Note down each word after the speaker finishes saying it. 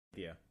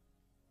Yeah.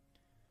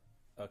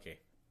 Okay.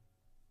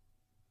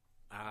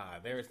 Ah,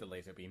 there's the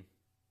laser beam.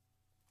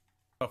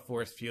 A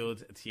force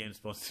field TM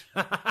supposed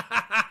to...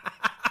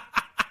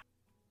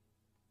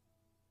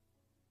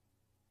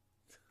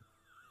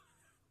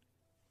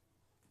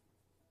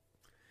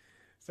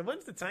 So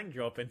when's the tank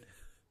dropping?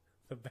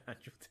 The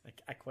banjo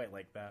tank. I quite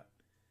like that.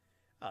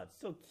 Oh,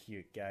 it's so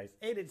cute, guys.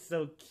 Ain't it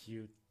so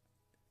cute?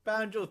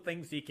 Banjo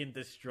thinks he can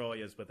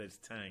destroy us with his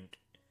tank.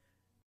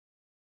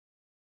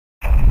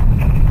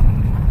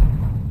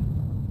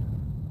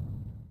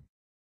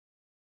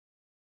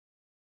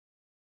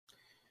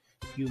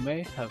 You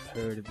may have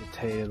heard of the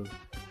tale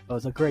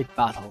of the great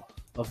battle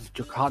of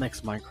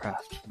Draconic's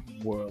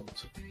Minecraft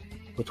world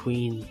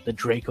between the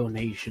Draco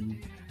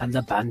Nation and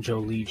the Banjo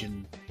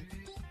Legion.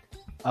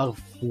 A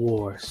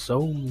war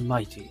so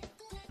mighty,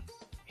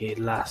 it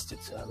lasted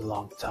a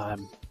long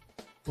time.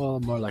 Well,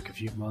 more like a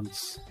few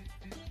months.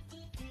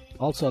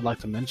 Also, I'd like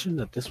to mention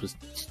that this was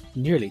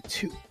nearly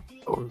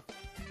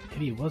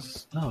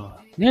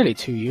nearly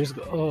 2 years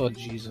ago. Oh,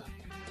 Jesus.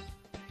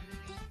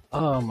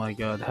 Oh my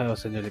god, how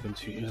has it nearly been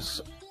 2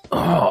 years?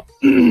 Oh.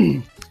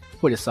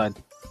 Put aside.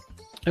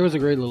 There was a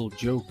great little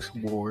joke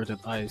war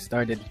that I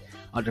started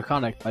on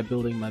Draconic by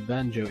building my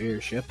Banjo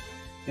airship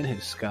in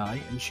his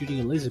sky and shooting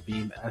a laser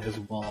beam at his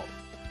wall.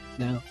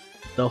 Now,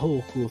 the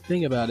whole cool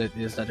thing about it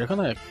is that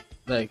Draconic,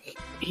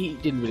 he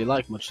didn't really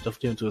like much stuff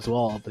doing to his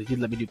wall, but he did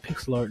let me do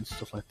pixel art and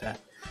stuff like that.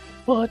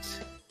 But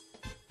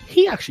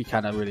he actually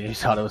kind of really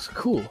thought it was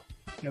cool.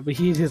 Yeah, but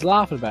he was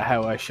laughing about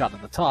how I shot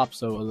at the top,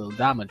 so a little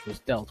damage was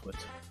dealt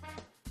with.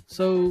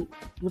 So,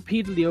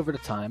 repeatedly over the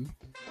time,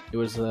 there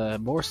was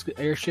more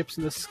airships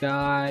in the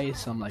sky,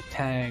 some like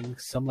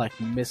tanks, some like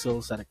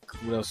missiles that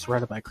were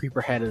surrounded by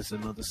creeper heads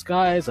in the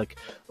skies, like,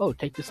 oh,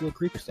 take this little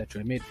creeper statue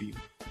I made for you.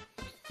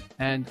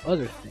 And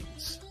other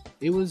things.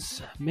 It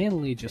was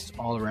mainly just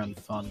all around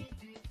fun.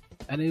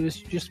 And it was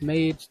just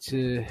made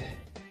to,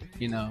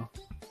 you know,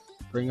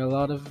 bring a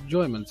lot of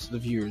enjoyment to the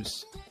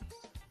viewers.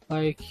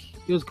 Like,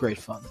 it was great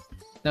fun.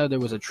 Now, there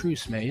was a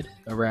truce made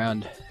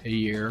around a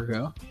year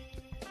ago.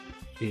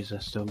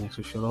 Jesus, still makes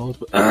me feel old,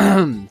 but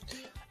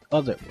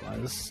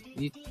otherwise,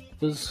 it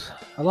was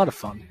a lot of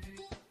fun.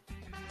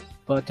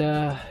 But,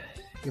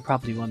 you're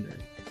probably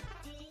wondering,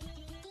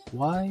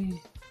 why,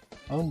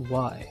 oh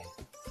why,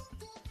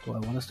 do I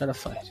want to start a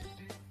fight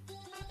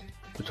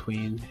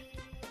between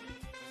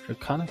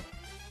Draconic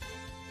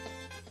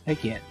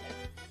again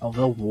of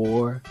the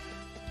war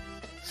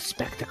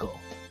spectacle?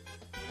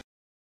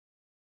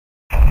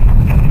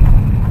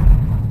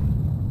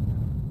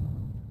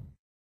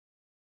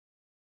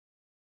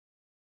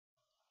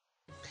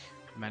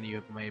 Many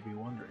of you may be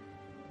wondering,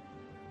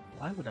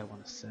 why would I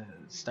want to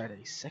start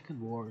a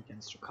second war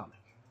against Draconic,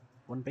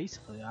 when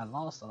basically I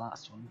lost the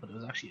last one, but it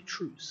was actually a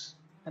truce,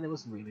 and it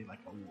wasn't really like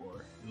a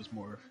war, it was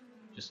more of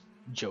just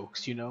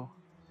jokes, you know?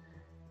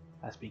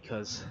 That's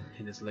because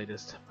in his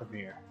latest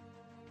premiere,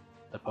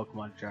 the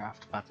Pokemon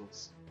Draft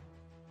Battles,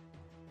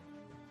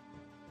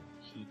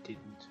 he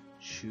didn't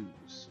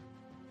choose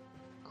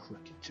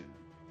Cricketune.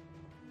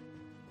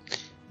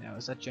 Now,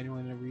 is that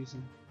genuinely a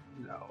reason?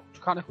 No,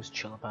 Draconic was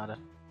chill about it.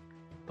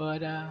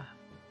 But, there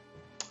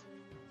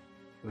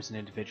was an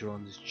individual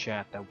in this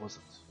chat that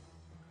wasn't.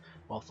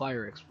 While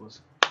FireX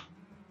was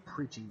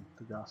preaching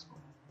the gospel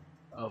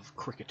of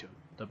Cricketune,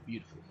 the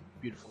beautiful,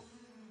 beautiful,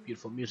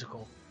 beautiful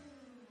musical,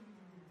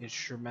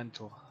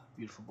 instrumental,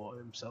 beautiful boy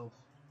himself,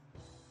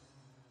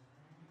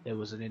 there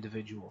was an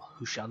individual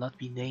who shall not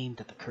be named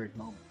at the current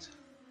moment,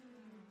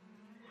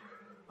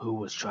 who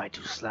was trying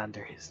to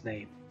slander his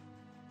name.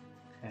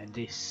 And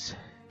this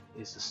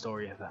is the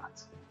story of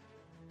that.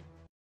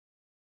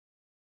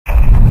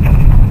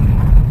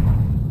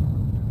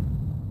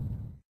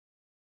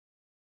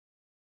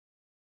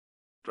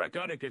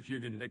 Draconic, if you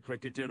didn't take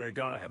Cricketune, we're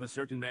gonna have a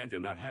certain man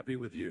who's not happy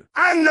with you.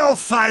 I'm no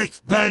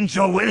fight.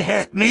 Banjo will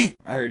hit me.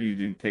 I heard you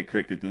didn't take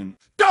Cricketune.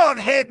 Don't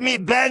hit me,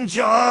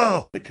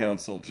 Banjo. The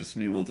council, just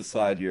me, will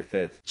decide your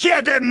fate.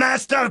 Hear the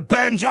master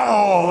Banjo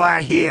over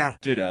here.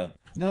 Ditto.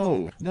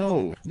 No.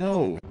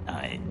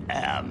 I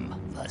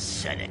am the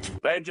Senate.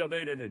 Banjo,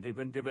 they didn't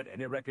even give it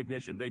any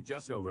recognition. They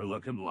just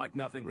overlook him like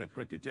nothing with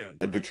Cricketune.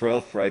 The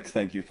Betrayal Frike,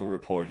 thank you for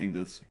reporting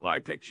this. I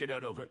pick shit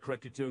out over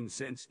Cricketune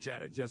since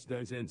chat it just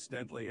does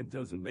instantly and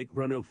doesn't make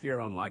Bruno fear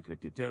unlike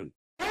Cricketune.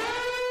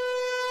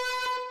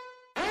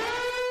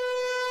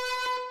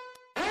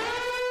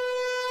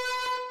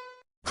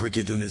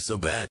 Cricketune is so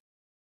bad.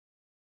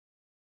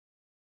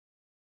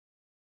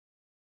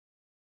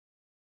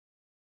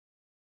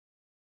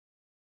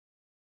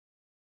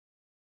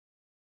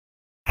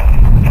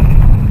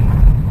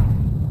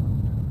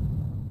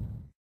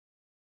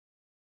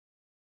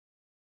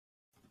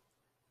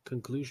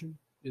 Conclusion?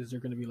 Is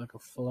there going to be like a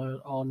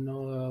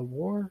full-on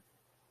war?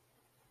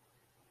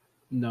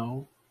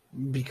 No,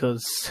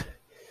 because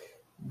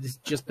it's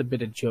just a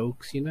bit of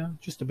jokes, you know?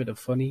 Just a bit of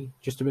funny,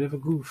 just a bit of a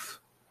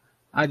goof.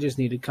 I just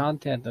needed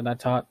content, and I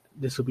thought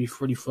this would be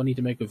pretty funny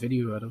to make a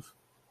video out of.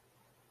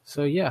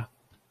 So yeah.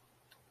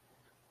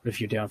 But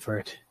if you're down for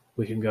it,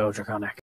 we can go Draconic.